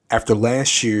After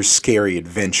last year's scary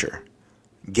adventure,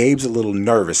 Gabe's a little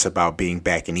nervous about being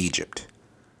back in Egypt,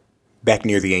 back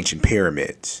near the ancient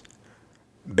pyramids,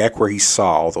 back where he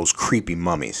saw all those creepy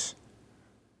mummies.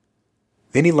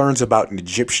 Then he learns about an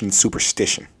Egyptian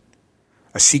superstition,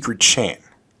 a secret chant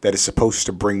that is supposed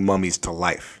to bring mummies to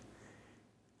life.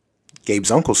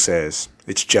 Gabe's uncle says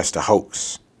it's just a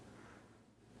hoax,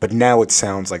 but now it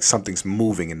sounds like something's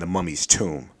moving in the mummy's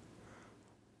tomb.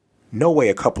 No way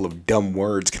a couple of dumb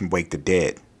words can wake the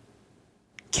dead.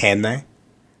 Can they?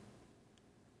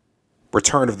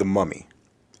 Return of the Mummy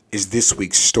is this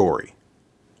week's story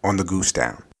on the Goose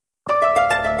Down.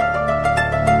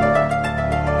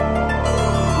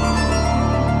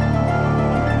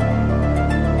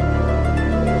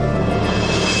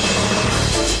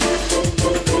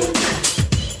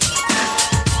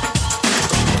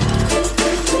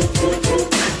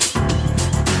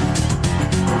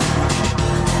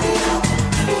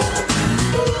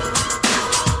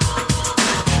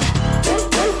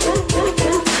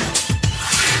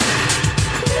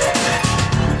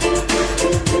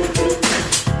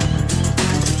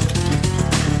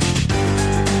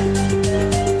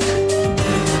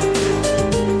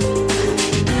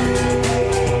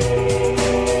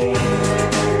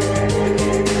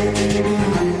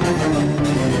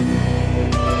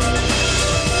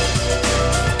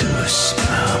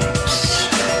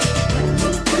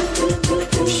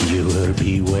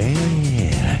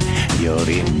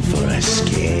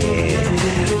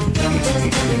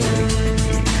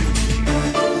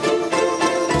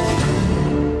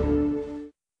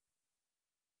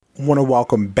 I want to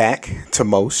welcome back to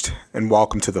most, and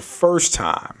welcome to the first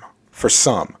time, for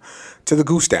some, to the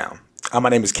Goose Down. My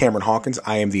name is Cameron Hawkins.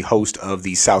 I am the host of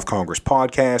the South Congress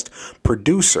Podcast,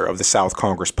 producer of the South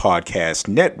Congress Podcast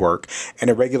Network, and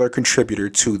a regular contributor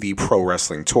to the Pro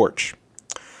Wrestling Torch.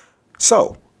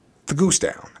 So, the Goose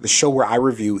Down, the show where I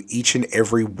review each and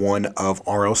every one of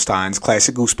R.L. Stine's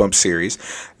classic Goosebumps series.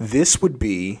 This would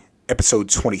be episode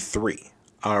 23.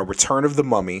 Return of the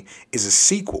Mummy is a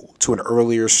sequel to an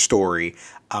earlier story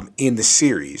in the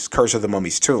series, Curse of the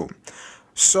Mummy's Tomb.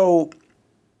 So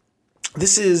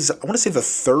this is, I want to say, the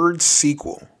third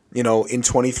sequel, in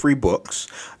 23 books.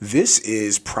 This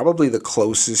is probably the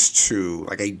closest to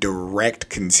like a direct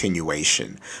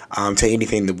continuation to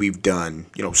anything that we've done,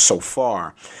 so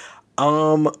far. I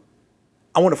want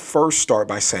to first start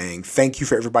by saying thank you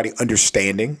for everybody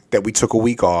understanding that we took a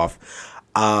week off.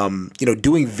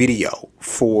 Doing video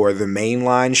for the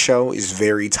mainline show is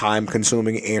very time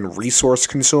consuming and resource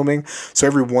consuming. So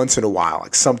every once in a while,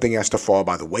 like something has to fall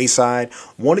by the wayside.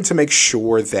 Wanted to make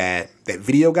sure that that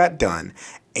video got done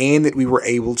and that we were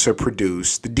able to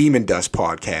produce the Demon Dust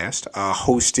podcast,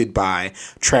 hosted by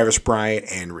Travis Bryant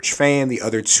and Rich Fan, the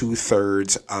other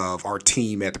 2/3 of our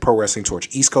team at the Pro Wrestling Torch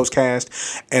East Coast Cast.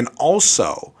 And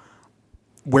also,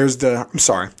 what's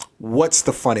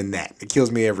the fun in that? It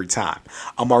kills me every time.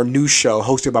 Our new show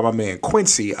hosted by my man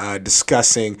Quincy,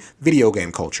 discussing video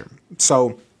game culture.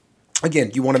 So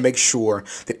again, you want to make sure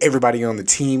that everybody on the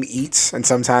team eats, and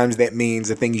sometimes that means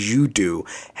the things you do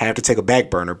have to take a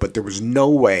back burner, but there was no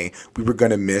way we were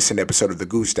going to miss an episode of the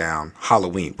Goose Down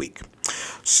Halloween week.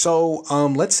 So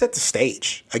let's set the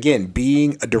stage. Again,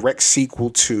 being a direct sequel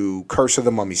to Curse of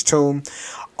the Mummy's Tomb,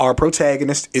 our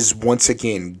protagonist is once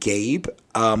again Gabe,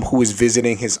 who is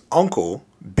visiting his uncle,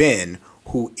 Ben,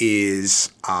 who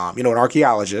is, an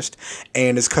archaeologist,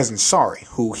 and his cousin Sari,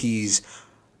 who he's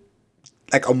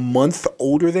like a month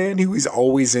older than, who he's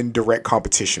always in direct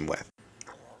competition with.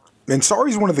 And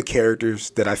Sari's one of the characters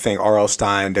that I think R.L.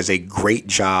 Stine does a great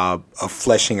job of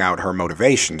fleshing out her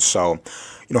motivations. So,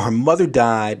 her mother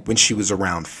died when she was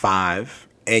around 5.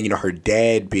 And, her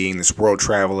dad being this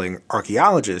world-traveling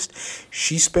archaeologist,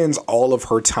 she spends all of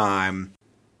her time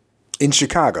in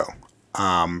Chicago,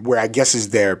 where I guess is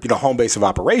their, home base of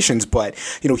operations. But,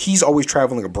 he's always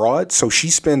traveling abroad. So she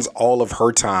spends all of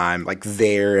her time, like,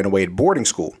 there in a way at boarding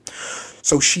school.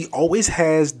 So she always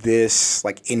has this,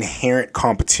 like, inherent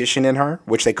competition in her,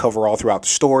 which they cover all throughout the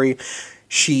story.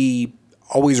 She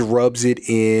always rubs it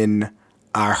in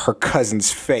her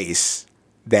cousin's face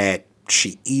that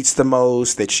she eats the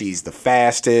most, that she's the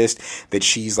fastest, that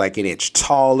she's like an inch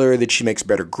taller, that she makes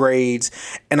better grades.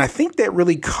 And I think that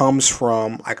really comes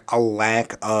from like a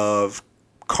lack of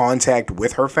contact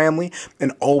with her family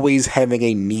and always having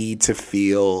a need to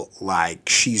feel like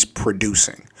she's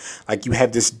producing. Like you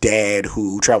have this dad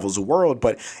who travels the world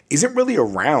but isn't really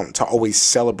around to always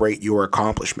celebrate your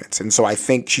accomplishments. And so I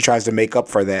think she tries to make up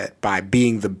for that by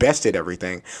being the best at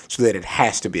everything so that it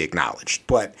has to be acknowledged.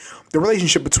 But the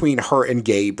relationship between her and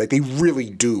Gabe, like they really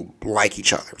do like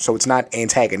each other. So it's not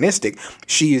antagonistic.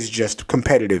 She is just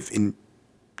competitive in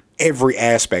every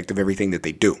aspect of everything that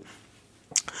they do.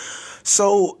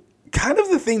 So kind of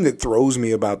the thing that throws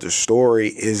me about the story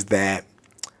is that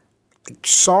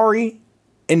Sari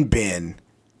and Ben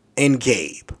and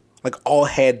Gabe like all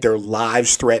had their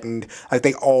lives threatened. Like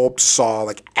they all saw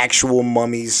like actual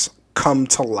mummies come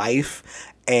to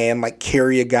life and like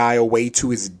carry a guy away to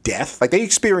his death. Like they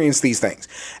experienced these things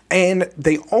and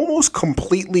they almost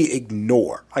completely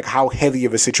ignore like how heavy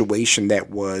of a situation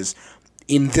that was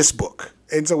in this book.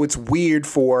 And so it's weird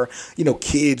for,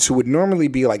 kids who would normally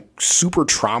be like super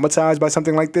traumatized by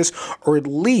something like this, or at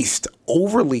least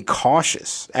overly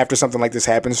cautious after something like this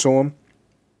happens to them.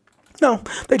 No,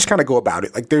 they just kind of go about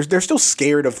it. Like they're still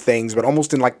scared of things, but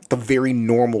almost in like the very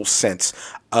normal sense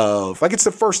of like it's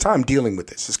the first time dealing with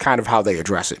this. Is kind of how they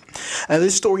address it. And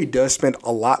this story does spend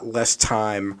a lot less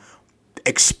time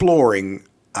exploring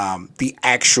the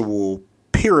actual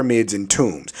pyramids and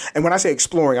tombs. And when I say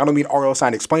exploring, I don't mean R.L.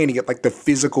 Stine explaining it like the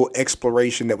physical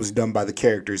exploration that was done by the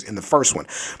characters in the first one.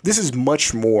 This is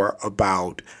much more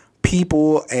about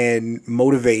people and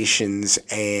motivations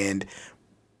and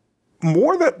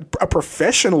more a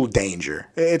professional danger.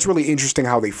 It's really interesting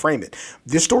how they frame it.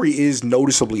 This story is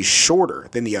noticeably shorter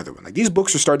than the other one. Like these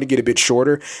books are starting to get a bit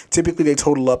shorter. Typically they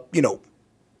total up,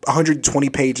 120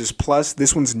 pages plus.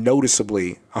 This one's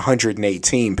noticeably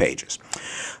 118 pages.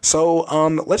 So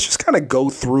let's just kind of go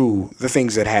through the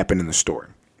things that happen in the story.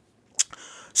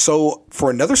 So for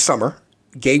another summer,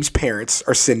 Gabe's parents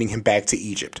are sending him back to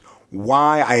Egypt.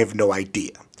 Why? I have no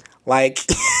idea. Like,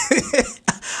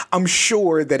 I'm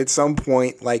sure that at some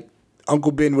point, like,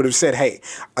 Uncle Ben would have said, hey,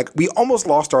 like, we almost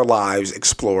lost our lives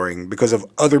exploring because of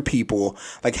other people,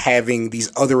 like, having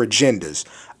these other agendas.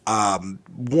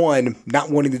 One,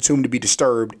 not wanting the tomb to be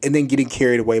disturbed, and then getting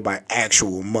carried away by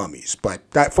actual mummies. But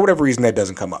that, for whatever reason, that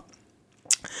doesn't come up.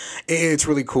 It's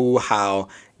really cool how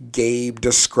Gabe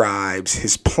describes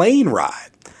his plane ride,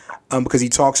 because he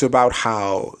talks about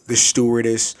how the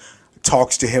stewardess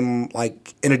talks to him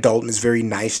like an adult and is very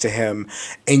nice to him.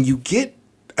 And you get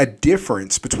a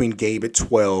difference between Gabe at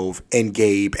 12 and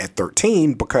Gabe at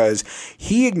 13 because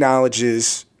he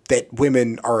acknowledges that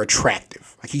women are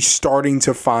attractive. Like he's starting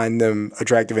to find them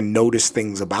attractive and notice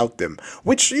things about them,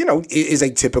 which, is a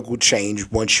typical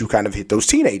change once you kind of hit those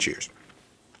teenage years.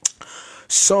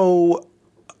 So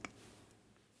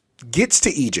gets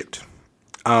to Egypt.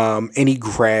 And he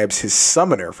grabs his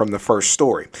summoner from the first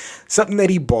story, something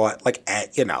that he bought like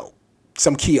at,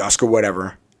 some kiosk or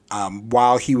whatever,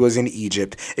 while he was in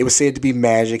Egypt. It was said to be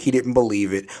magic. He didn't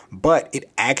believe it, but it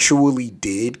actually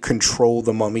did control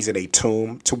the mummies in a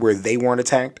tomb to where they weren't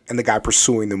attacked and the guy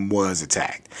pursuing them was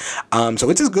attacked. So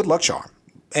it's his good luck charm.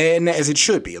 And as it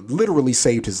should be, it literally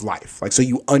saved his life. Like, so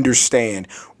you understand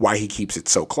why he keeps it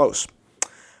so close.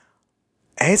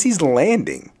 As he's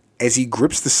landing, as he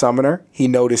grips the summoner, he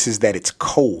notices that it's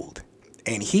cold,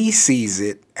 and he sees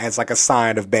it as like a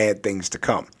sign of bad things to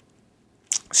come.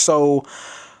 So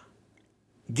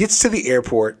gets to the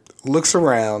airport, looks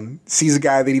around, sees a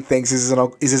guy that he thinks is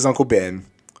his Uncle Ben.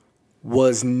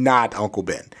 Was not Uncle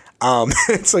Ben.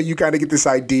 So you kind of get this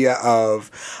idea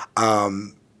of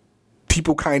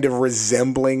people kind of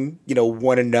resembling,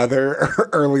 one another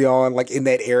early on, like in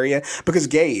that area, because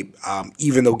Gabe,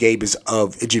 even though Gabe is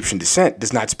of Egyptian descent,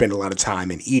 does not spend a lot of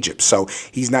time in Egypt. So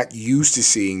he's not used to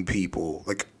seeing people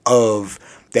like of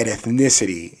that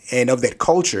ethnicity and of that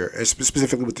culture,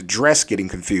 specifically with the dress getting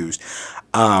confused.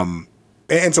 And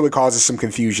so it causes some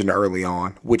confusion early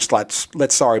on, which lets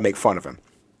Sari make fun of him.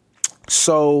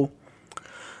 So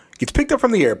gets picked up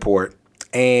from the airport.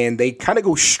 And they kind of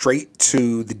go straight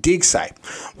to the dig site,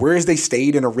 whereas they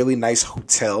stayed in a really nice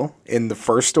hotel in the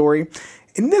first story.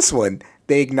 In this one,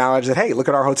 they acknowledge that, hey, look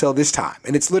at our hotel this time.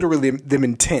 And it's literally them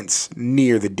in tents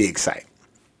near the dig site.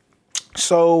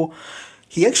 So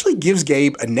he actually gives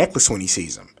Gabe a necklace when he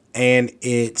sees him. And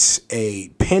it's a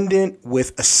pendant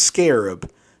with a scarab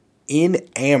in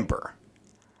amber.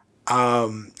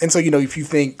 And so, if you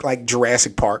think like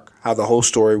Jurassic Park, how the whole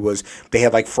story was, they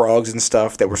had like frogs and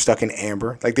stuff that were stuck in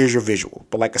amber, like there's your visual,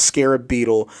 but like a scarab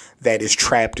beetle that is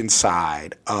trapped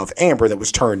inside of amber that was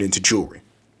turned into jewelry.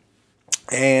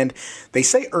 And they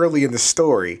say early in the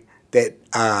story that,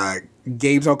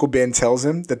 Gabe's Uncle Ben tells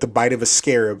him that the bite of a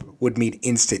scarab would mean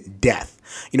instant death,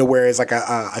 whereas like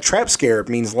a trap scarab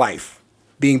means life.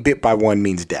 Being bit by one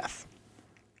means death.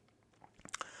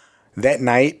 That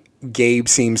night, Gabe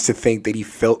seems to think that he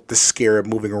felt the scarab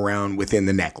moving around within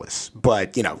the necklace,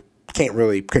 but, can't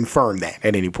really confirm that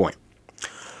at any point.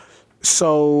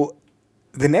 So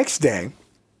the next day,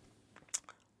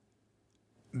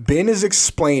 Ben is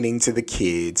explaining to the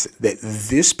kids that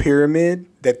this pyramid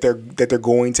that they're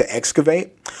going to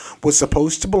excavate was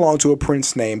supposed to belong to a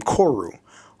prince named Koru,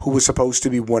 who was supposed to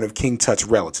be one of King Tut's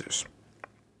relatives.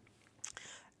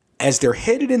 As they're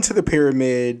headed into the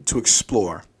pyramid to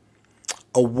explore,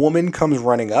 a woman comes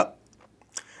running up.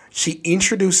 She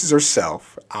introduces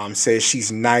herself, says she's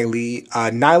Nyla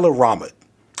Ramad,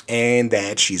 and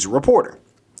that she's a reporter.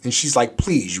 And she's like,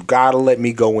 please, you gotta let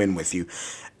me go in with you.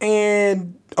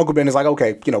 And Uncle Ben is like,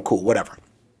 okay, cool, whatever.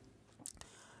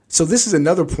 So this is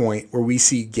another point where we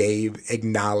see Gabe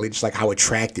acknowledge like how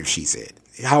attractive she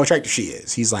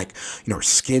is. He's like, her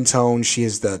skin tone, she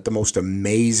has the most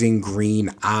amazing green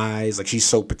eyes. Like, she's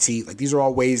so petite. Like, these are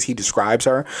all ways he describes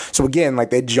her. So again, like,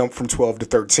 that jump from 12 to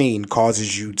 13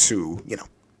 causes you to,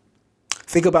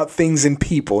 think about things and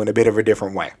people in a bit of a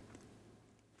different way.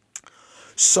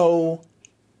 So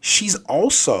she's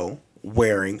also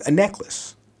wearing a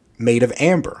necklace made of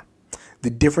amber. The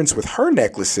difference with her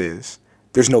necklace is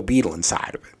there's no beetle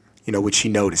inside of it, which she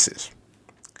notices.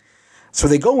 So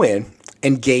they go in,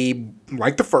 and Gabe,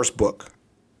 like the first book,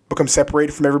 becomes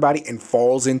separated from everybody and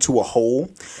falls into a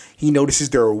hole. He notices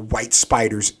there are white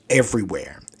spiders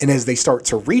everywhere. And as they start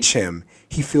to reach him,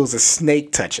 he feels a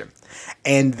snake touch him.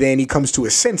 And then he comes to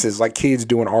his senses, like kids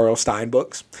do in R.L. Stine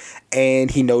books. And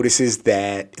he notices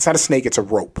that it's not a snake, it's a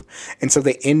rope. And so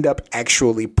they end up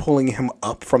actually pulling him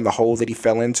up from the hole that he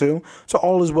fell into. So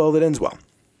all is well that ends well.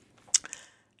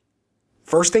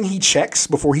 First thing he checks,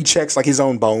 before he checks like his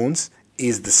own bones,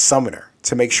 is the summoner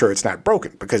to make sure it's not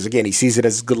broken. Because again, he sees it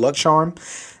as a good luck charm.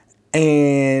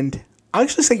 And I'll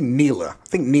actually say Neela. I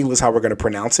think Neela is how we're going to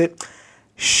pronounce it.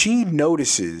 She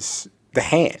notices the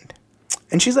hand.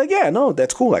 And she's like, yeah, no,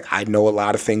 that's cool. Like, I know a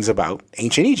lot of things about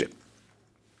ancient Egypt.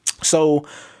 So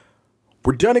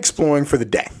we're done exploring for the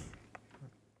day.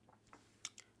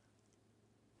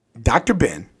 Dr.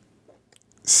 Ben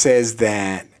says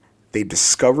that they've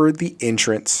discovered the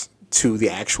entrance to the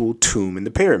actual tomb in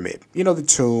the pyramid. The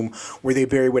tomb where they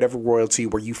bury whatever royalty,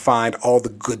 where you find all the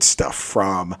good stuff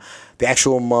from the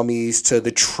actual mummies to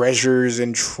the treasures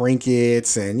and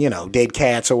trinkets and, dead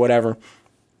cats or whatever.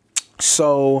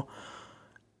 So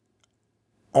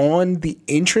on the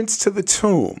entrance to the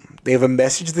tomb, they have a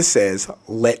message that says,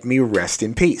 "Let me rest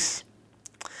in peace."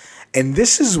 And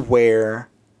this is where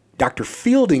Dr.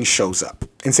 Fielding shows up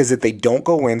and says that they don't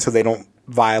go in so they don't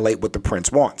violate what the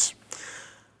prince wants.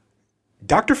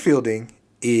 Dr. Fielding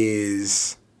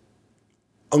is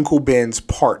Uncle Ben's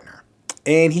partner,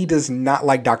 and he does not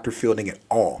like Dr. Fielding at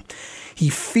all. He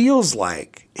feels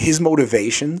like his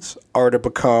motivations are to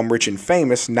become rich and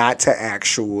famous, not to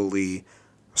actually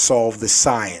solve the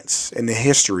science and the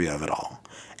history of it all.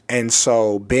 And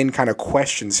so Ben kind of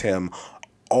questions him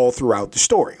all throughout the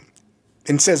story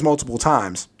and says multiple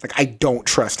times, like, I don't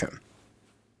trust him.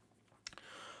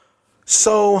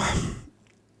 So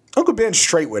Uncle Ben's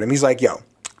straight with him. He's like, yo,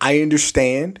 I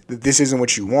understand that this isn't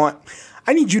what you want.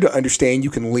 I need you to understand you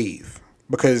can leave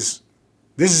because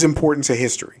this is important to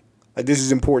history. Like, this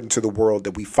is important to the world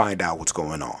that we find out what's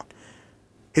going on.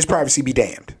 His privacy be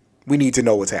damned. We need to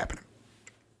know what's happening.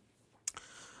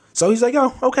 So he's like,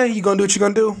 oh, okay, you gonna do what you're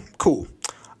gonna do? Cool.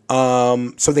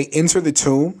 So they enter the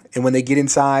tomb, and when they get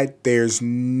inside, there's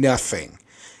nothing.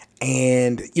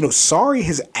 And, Sari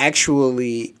has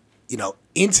actually,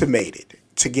 intimated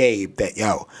to Gabe that,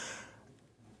 yo,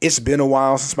 it's been a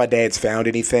while since my dad's found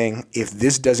anything. If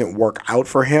this doesn't work out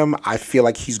for him, I feel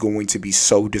like he's going to be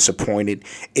so disappointed.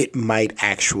 It might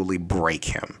actually break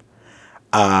him.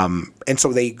 And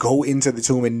so they go into the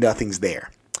tomb and nothing's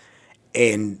there.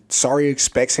 And Sari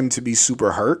expects him to be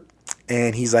super hurt.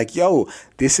 And he's like, yo,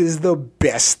 this is the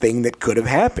best thing that could have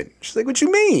happened. She's like, what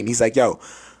you mean? He's like, yo,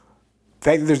 the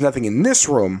fact that there's nothing in this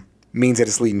room means that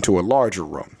it's leading to a larger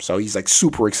room. So he's like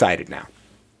super excited now.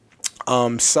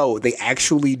 So they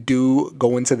actually do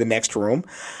go into the next room.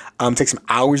 Takes them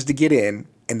hours to get in,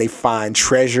 and they find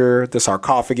treasure, the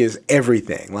sarcophagus,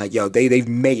 everything. Like, yo, they've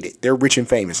made it. They're rich and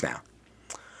famous now.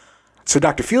 So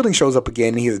Dr. Fielding shows up again,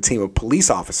 and he has a team of police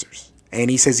officers. And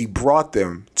he says he brought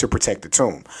them to protect the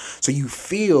tomb. So you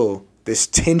feel this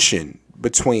tension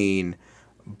between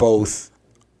both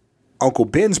Uncle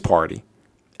Ben's party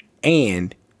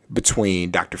and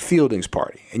between Dr. Fielding's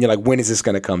party. And you're like, when is this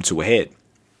going to come to a head?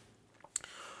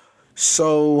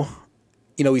 So,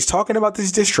 he's talking about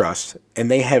this distrust, and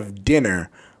they have dinner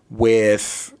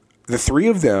with the three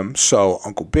of them. So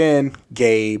Uncle Ben,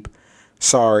 Gabe,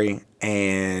 Sari,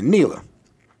 and Neela.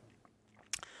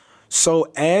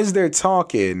 So as they're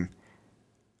talking,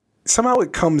 somehow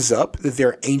it comes up that there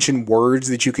are ancient words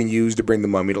that you can use to bring the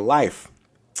mummy to life.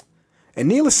 And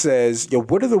Neela says, yo,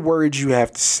 what are the words you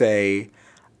have to say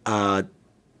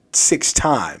 6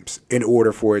 times in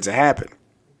order for it to happen.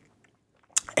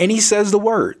 And he says the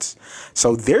words.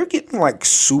 So they're getting like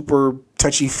super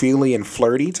touchy-feely and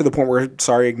flirty to the point where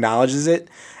Sari acknowledges it.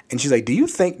 And she's like, do you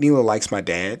think Neela likes my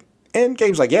dad? And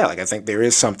Gabe's like, yeah, like I think there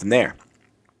is something there.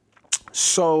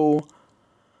 So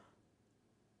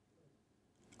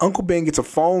Uncle Ben gets a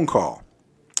phone call.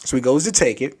 So he goes to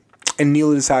take it, and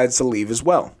Neela decides to leave as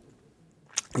well.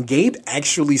 And Gabe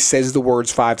actually says the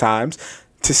words 5 times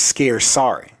to scare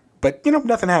Sari. But,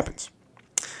 nothing happens.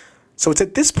 So it's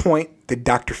at this point that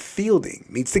Dr. Fielding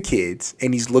meets the kids,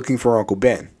 and he's looking for Uncle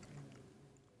Ben.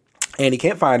 And he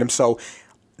can't find him, so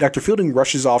Dr. Fielding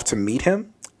rushes off to meet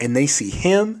him, and they see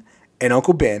him and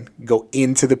Uncle Ben go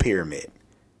into the pyramid.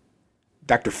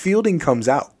 Dr. Fielding comes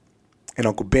out, and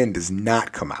Uncle Ben does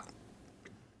not come out.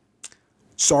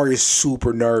 Sari is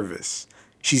super nervous.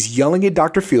 She's yelling at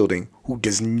Dr. Fielding, who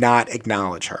does not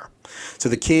acknowledge her. So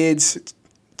the kids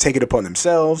take it upon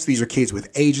themselves. These are kids with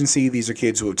agency. These are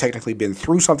kids who have technically been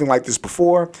through something like this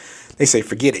before. They say,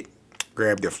 forget it.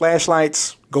 Grab their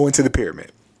flashlights, go into the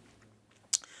pyramid.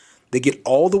 They get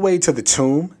all the way to the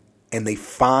tomb, and they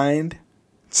find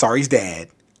Sari's dad,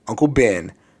 Uncle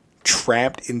Ben,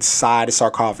 trapped inside a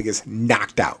sarcophagus,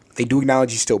 knocked out. They do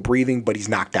acknowledge he's still breathing, but he's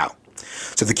knocked out.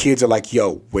 So the kids are like,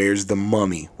 yo, where's the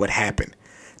mummy? What happened?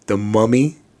 The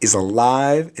mummy is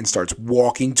alive and starts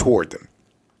walking toward them.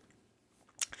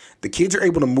 The kids are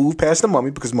able to move past the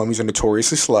mummy because mummies are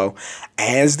notoriously slow.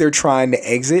 As they're trying to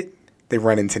exit, they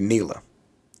run into Neela.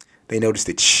 They notice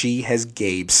that she has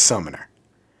Gabe's summoner,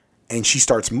 and she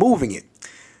starts moving it.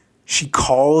 She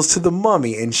calls to the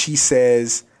mummy and she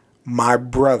says, my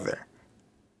brother,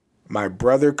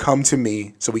 come to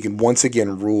me so we can once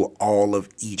again rule all of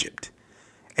Egypt.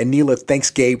 And Neela thanks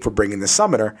Gabe for bringing the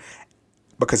summoner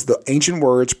because the ancient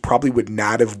words probably would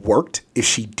not have worked if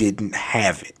she didn't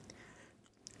have it.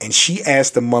 And she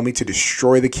asked the mummy to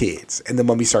destroy the kids, and the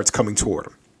mummy starts coming toward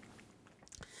him.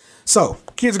 So,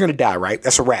 kids are going to die, right?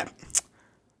 That's a wrap.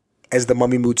 As the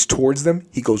mummy moves towards them,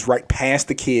 he goes right past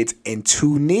the kids and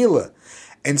to Neela.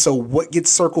 And so what gets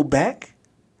circled back?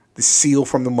 The seal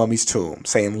from the mummy's tomb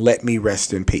saying, let me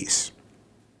rest in peace.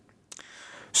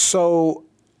 So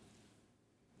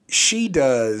she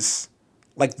does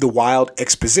like the wild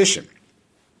exposition.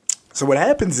 So what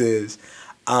happens is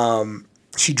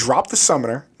she dropped the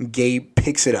summoner and Gabe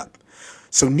picks it up.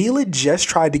 So Neela just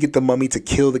tried to get the mummy to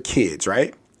kill the kids,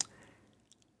 right?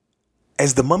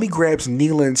 As the mummy grabs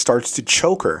Neela and starts to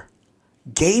choke her,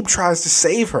 Gabe tries to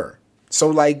save her.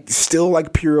 So still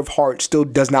pure of heart, still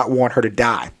does not want her to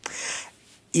die.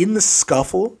 In the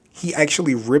scuffle, he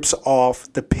actually rips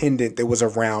off the pendant that was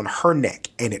around her neck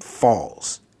and it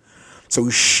falls. So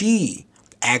she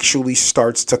actually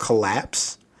starts to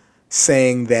collapse,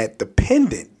 saying that the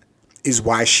pendant is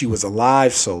why she was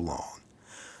alive so long.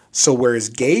 So whereas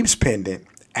Gabe's pendant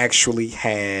actually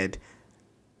had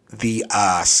the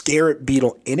scarab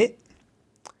beetle in it,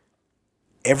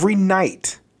 every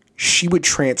night she would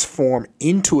transform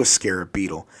into a scarab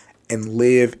beetle and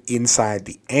live inside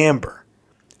the amber.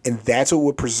 And that's what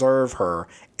would preserve her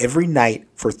every night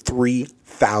for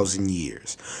 3,000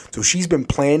 years. So she's been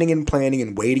planning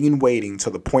and waiting to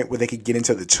the point where they could get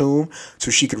into the tomb so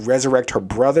she could resurrect her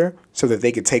brother so that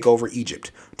they could take over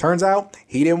Egypt. Turns out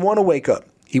he didn't want to wake up.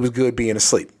 He was good being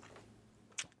asleep.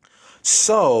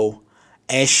 So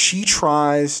as she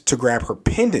tries to grab her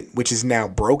pendant, which is now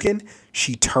broken,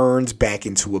 she turns back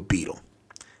into a beetle.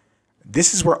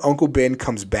 This is where Uncle Ben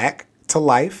comes back to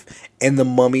life and the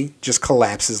mummy just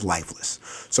collapses lifeless.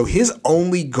 So his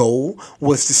only goal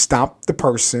was to stop the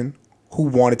person who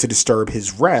wanted to disturb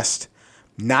his rest,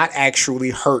 not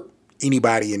actually hurt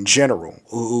anybody in general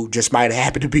who just might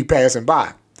happen to be passing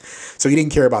by. So he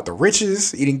didn't care about the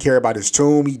riches. He didn't care about his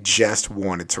tomb. He just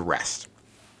wanted to rest.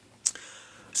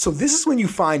 So this is when you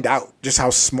find out just how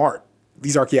smart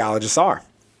these archaeologists are.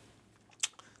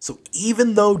 So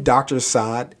even though Dr.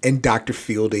 Assad and Dr.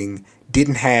 Fielding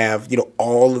didn't have,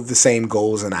 all of the same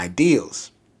goals and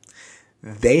ideals,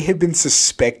 they had been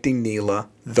suspecting Neela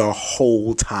the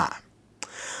whole time.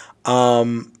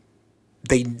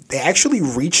 They actually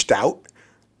reached out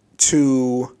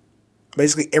to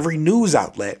basically every news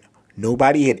outlet.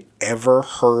 Nobody had ever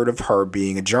heard of her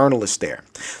being a journalist there.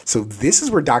 So this is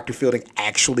where Dr. Fielding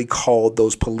actually called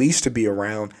those police to be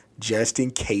around just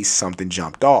in case something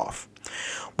jumped off.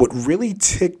 What really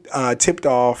tipped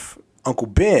off Uncle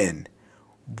Ben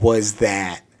was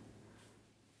that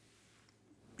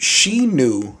she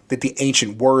knew that the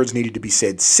ancient words needed to be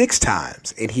said 6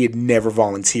 times, and he had never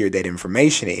volunteered that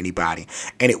information to anybody,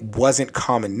 and it wasn't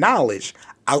common knowledge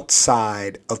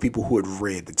outside of people who had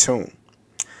read the tomb.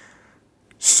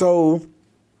 So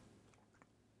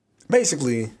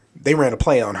Basically, they ran a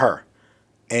play on her,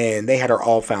 and they had her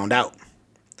all found out.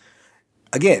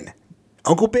 Again,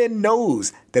 Uncle Ben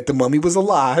knows that the mummy was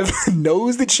alive,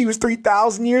 knows that she was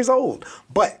 3,000 years old,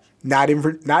 but not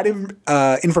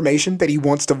information that he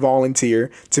wants to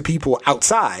volunteer to people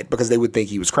outside because they would think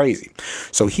he was crazy.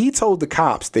 So he told the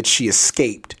cops that she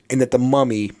escaped and that the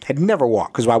mummy had never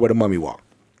walked, because why would a mummy walk?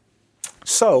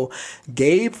 So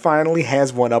Gabe finally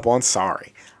has one up on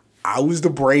Sorry. I was the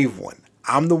brave one.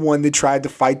 I'm the one that tried to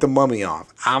fight the mummy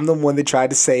off. I'm the one that tried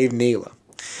to save Neela.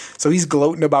 So he's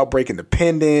gloating about breaking the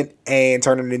pendant and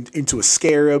turning it into a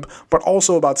scarab, but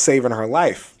also about saving her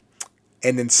life.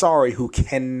 And then Sorry, who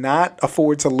cannot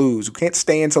afford to lose, who can't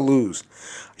stand to lose,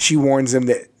 she warns him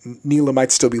that Neela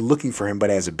might still be looking for him,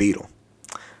 but as a beetle.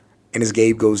 And as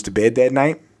Gabe goes to bed that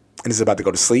night and is about to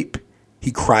go to sleep,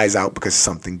 he cries out because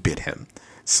something bit him.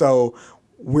 So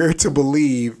we're to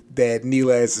believe that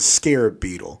Neela, as a scarab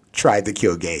beetle, tried to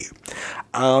kill Gabe.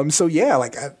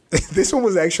 This one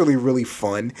was actually really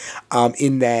fun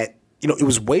in that, it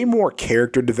was way more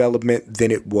character development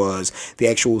than it was the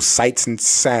actual sights and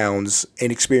sounds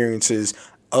and experiences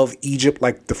of Egypt,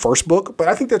 like the first book. But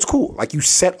I think that's cool. Like, you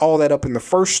set all that up in the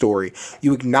first story.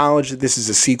 You acknowledge that this is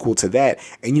a sequel to that,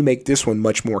 and you make this one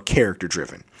much more character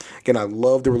driven. Again, I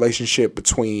love the relationship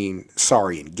between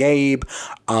Sorry and Gabe.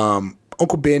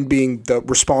 Uncle Ben being the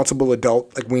responsible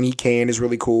adult, like when he can, is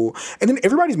really cool. And then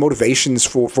everybody's motivations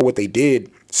for what they did,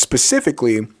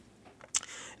 specifically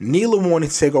Neela wanting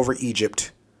to take over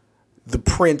Egypt, the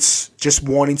prince just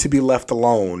wanting to be left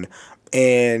alone,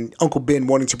 and Uncle Ben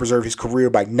wanting to preserve his career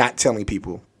by not telling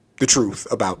people the truth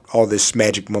about all this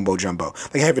magic mumbo jumbo,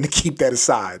 like having to keep that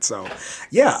aside. So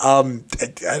yeah,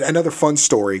 another fun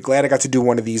story. Glad I got to do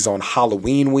one of these on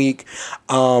Halloween week.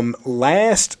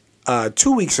 Last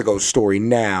 2 weeks ago's story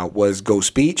now was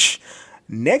Ghost Beach.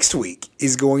 Next week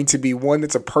is going to be one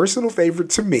that's a personal favorite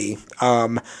to me.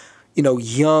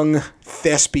 Young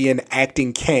thespian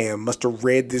acting Cam must have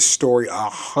read this story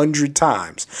 100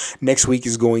 times. Next week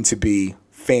is going to be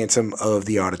Phantom of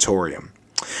the Auditorium.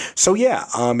 So yeah,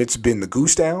 it's been the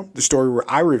Goose Down, the story where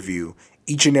I review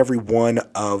each and every one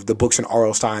of the books in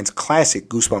R.L. Stine's classic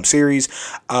Goosebumps series.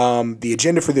 The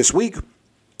agenda for this week: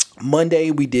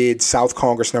 Monday, we did South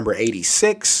Congress number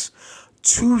 86.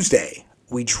 Tuesday,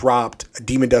 we dropped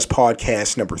Demon Dust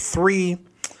Podcast number 3.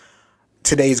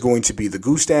 Today is going to be the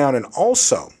Goose Down. And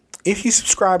also, if you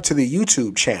subscribe to the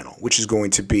YouTube channel, which is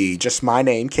going to be just my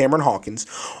name, Cameron Hawkins,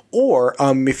 or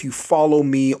if you follow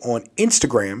me on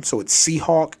Instagram, so it's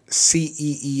Ceehawk,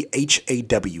 Ceehawk,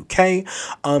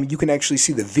 you can actually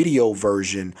see the video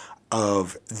version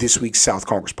of this week's South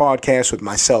Congress podcast with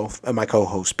myself and my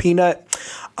co-host Peanut.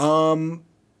 And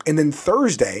then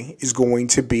Thursday is going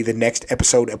to be the next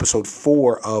episode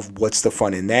 4 of What's the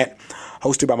Fun in That,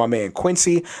 hosted by my man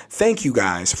Quincy. Thank you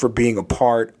guys for being a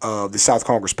part of the South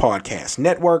Congress Podcast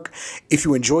Network. If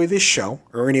you enjoy this show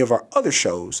or any of our other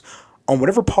shows on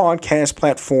whatever podcast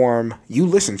platform you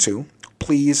listen to,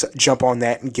 please jump on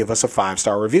that and give us a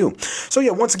 5-star review. So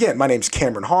yeah, once again, my name's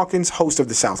Cameron Hawkins, host of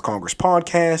the South Congress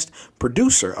Podcast,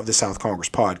 producer of the South Congress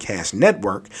Podcast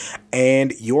Network,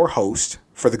 and your host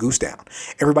for the Goose Down.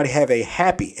 Everybody have a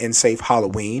happy and safe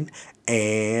Halloween,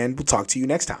 and we'll talk to you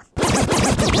next time.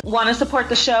 Want to support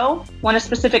the show? Want a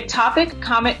specific topic,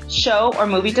 comic, show, or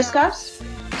movie discussed?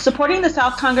 Supporting the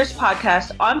South Congress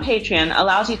Podcast on Patreon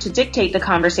allows you to dictate the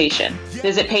conversation.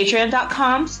 Visit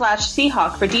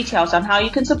patreon.com/Ceehawk for details on how you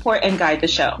can support and guide the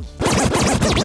show.